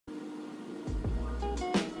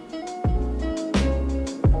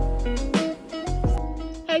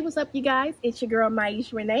Hey, what's up, you guys? It's your girl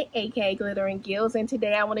Maisha Renee, aka Glitter and Gills, and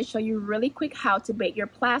today I want to show you really quick how to bait your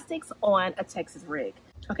plastics on a Texas rig.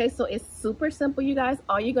 Okay, so it's super simple, you guys.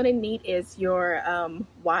 All you're gonna need is your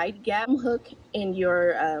wide gap hook in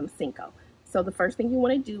your SENKO. So the first thing you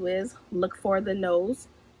want to do is look for the nose.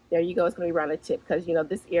 There you go. It's gonna be around the tip because you know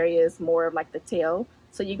this area is more of like the tail.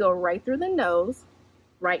 So you go right through the nose,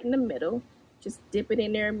 right in the middle. Just dip it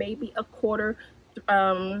in there, maybe a quarter,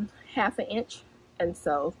 half an inch. And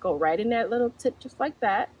so go right in that little tip just like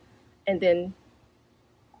that, and then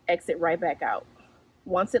exit right back out.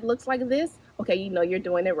 Once it looks like this, okay, you know you're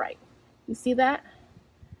doing it right. You see that?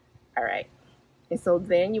 All right. And so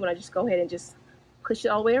then you want to just go ahead and just push it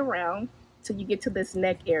all the way around till you get to this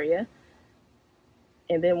neck area.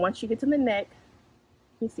 And then once you get to the neck,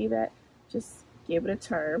 you see that? Just give it a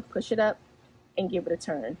turn, push it up and give it a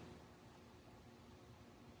turn.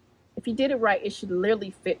 If you did it right, it should literally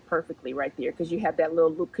fit perfectly right there because you have that little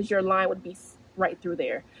loop because your line would be right through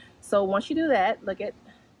there. So once you do that, look at,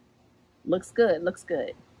 looks good, looks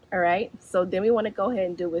good. All right, so then we want to go ahead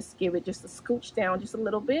and do is give it just a scooch down just a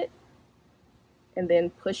little bit and then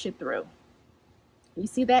push it through. You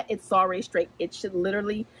see that? It's already straight. It should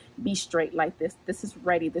literally be straight like this. This is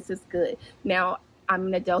ready. This is good. Now, I'm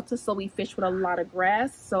in a Delta, so we fish with a lot of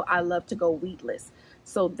grass, so I love to go weedless.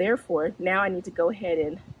 So therefore, now I need to go ahead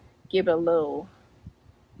and give it a little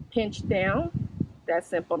pinch down. That's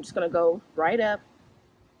simple. I'm just going to go right up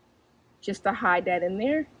just to hide that in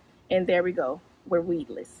there. And there we go. We're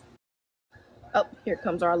weedless. Oh, here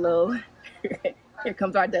comes our little, here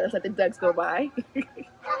comes our ducks. Let the ducks go by.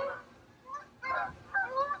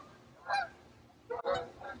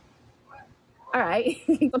 All right.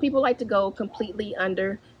 Some people like to go completely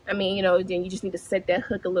under. I mean, you know, then you just need to set that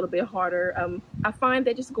hook a little bit harder. I find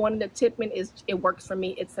that just going into tipping it works for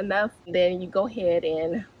me. It's enough. Then you go ahead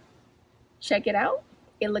and check it out.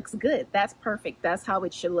 It looks good. That's perfect. That's how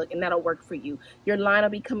it should look, and that'll work for you. Your line will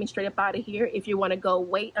be coming straight up out of here. If you want to go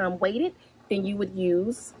weighted, then you would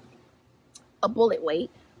use a bullet weight.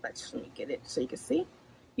 Let me get it so you can see.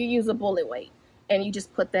 You use a bullet weight. And you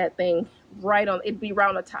just put that thing right on, it'd be right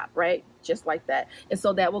on the top, right? Just like that. And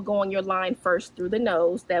so that will go on your line first through the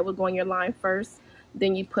nose. That will go on your line first.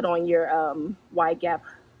 Then you put on your wide gap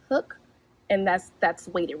hook. And that's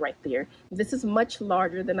weighted right there. This is much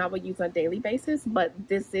larger than I would use on a daily basis, but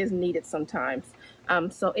this is needed sometimes.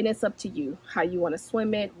 And it's up to you how you want to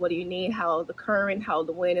swim it. What do you need? How the current, how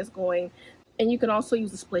the wind is going. And you can also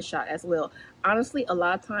use a split shot as well. Honestly, a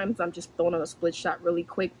lot of times I'm just throwing on a split shot really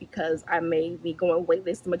quick because I may be going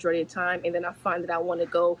weightless the majority of the time, and then I find that I want to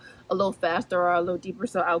go a little faster or a little deeper,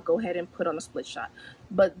 so I'll go ahead and put on a split shot.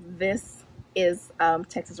 But this is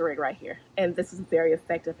Texas rig right here, and this is very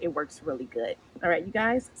effective. It works really good. All right, you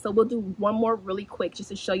guys, so we'll do one more really quick just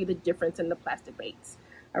to show you the difference in the plastic baits.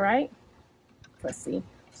 All right, let's see.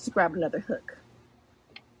 Just grab another hook.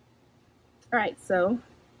 All right, so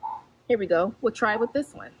here we go. We'll try with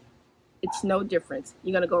this one. It's no difference.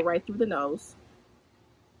 You're going to go right through the nose.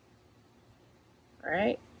 All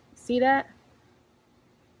right. See that?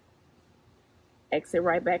 Exit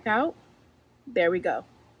right back out. There we go.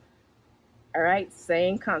 All right.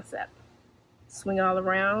 Same concept. Swing it all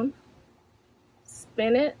around.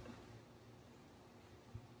 Spin it.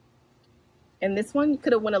 And this one, you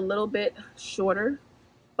could have went a little bit shorter,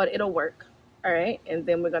 but it'll work. All right. And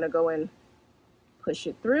then we're going to go and push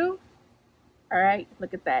it through. All right,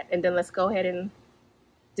 look at that. And then let's go ahead and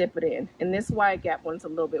dip it in. And this wide gap one's a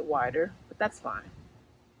little bit wider, but that's fine.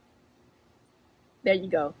 There you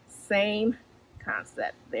go. Same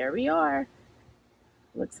concept. There we are.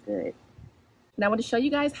 Looks good. Now I want to show you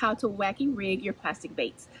guys how to wacky rig your plastic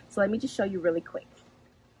baits. So let me just show you really quick.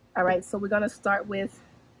 All right, so we're going to start with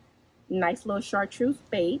nice little chartreuse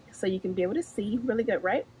bait so you can be able to see. Really good,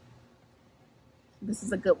 right? This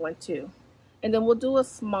is a good one too. And then we'll do a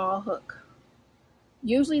small hook.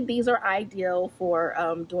 Usually these are ideal for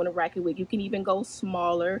doing a wacky wig. You can even go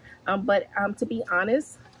smaller, but to be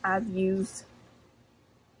honest, I've used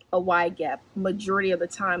a wide gap. Majority of the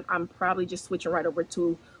time, I'm probably just switching right over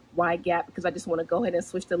to wide gap because I just want to go ahead and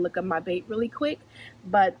switch the look of my bait really quick.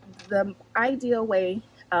 But the ideal way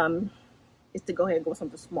is to go ahead and go with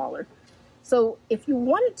something smaller. So if you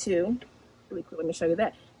wanted to, really quick, let me show you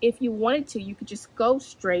that. If you wanted to, you could just go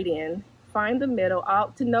straight in. Find the middle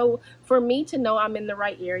out to know, for me to know I'm in the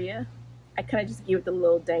right area, I kind of just give it the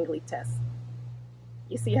little dangly test.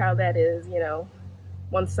 You see how that is, you know,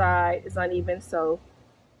 one side is uneven, so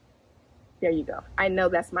there you go. I know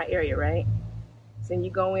that's my area, right? So then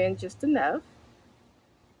you go in just enough.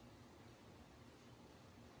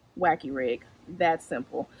 wacky rig. That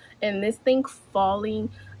simple. And this thing falling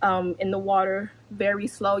in the water very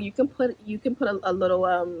slow. You can put a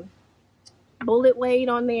little bullet weight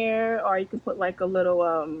on there, or you can put like a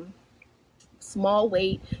little small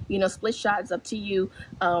weight, you know, split shots, up to you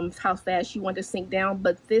how fast you want to sink down.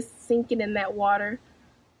 But this sinking in that water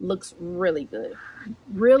looks really good,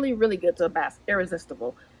 really, really good to a bass,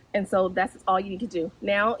 irresistible. And so that's all you need to do.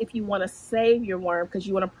 Now, if you want to save your worm because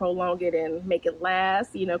you want to prolong it and make it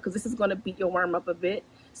last, you know, because this is going to beat your worm up a bit,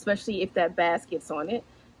 especially if that bass gets on it.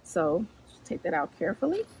 So just take that out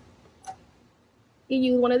carefully. You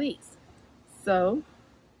use one of these. So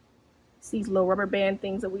these little rubber band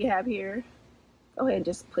things that we have here, go ahead and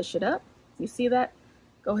just push it up. You see that?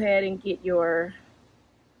 Go ahead and get your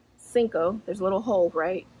SENKO. There's a little hole,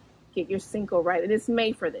 right? Get your SENKO right. And it's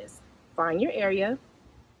made for this. Find your area.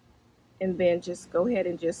 And then just go ahead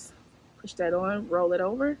and just push that on, roll it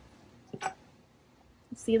over.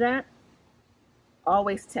 See that?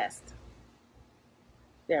 Always test.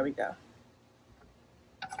 There we go.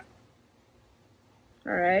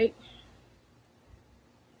 All right.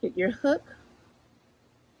 Get your hook,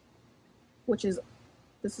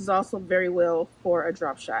 this is also very well for a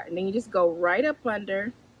drop shot. And then you just go right up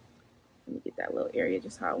under. Let me get that little area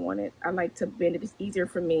just how I want it. I like to bend it. It's easier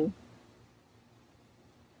for me.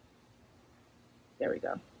 There we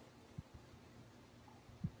go.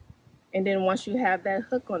 And then once you have that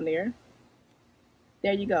hook on there,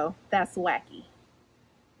 there you go. That's wacky.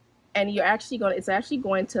 And it's actually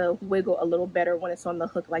going to wiggle a little better when it's on the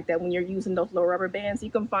hook like that. When you're using those little rubber bands,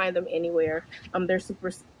 you can find them anywhere. They're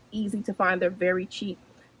super easy to find. They're very cheap.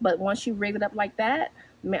 But once you rig it up like that,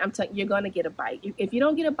 man, I'm telling you, you're going to get a bite. If you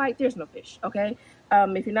don't get a bite, there's no fish, okay?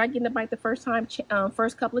 If you're not getting a bite the first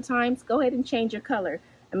couple of times, go ahead and change your color.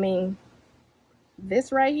 I mean,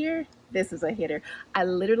 this right here, this is a hitter. I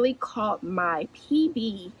literally caught my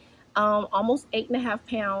PB, almost 8.5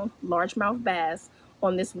 pound largemouth bass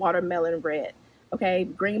on this watermelon red. Okay,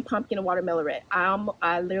 green pumpkin and watermelon red.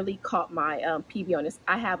 I literally caught my PB on this.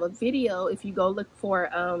 I have a video, if you go look for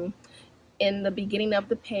in the beginning of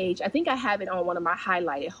the page. I think I have it on one of my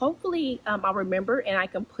highlighted. Hopefully I'll remember and I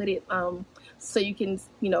can put it so you can,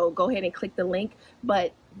 you know, go ahead and click the link.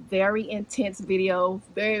 But very intense video,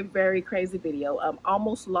 very, very crazy video.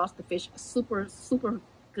 Almost lost the fish. Super, super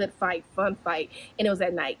good fight, fun fight, and it was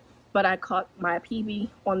at night. But I caught my PB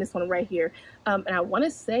on this one right here. And I want to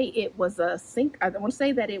say it was a sink. I want to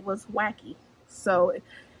say that it was wacky. So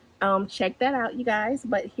check that out, you guys.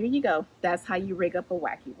 But here you go. That's how you rig up a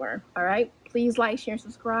wacky worm. All right. Please like, share, and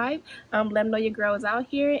subscribe. Let them know your girl is out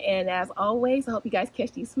here. And as always, I hope you guys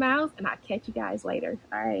catch these smiles. And I'll catch you guys later.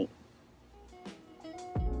 All right.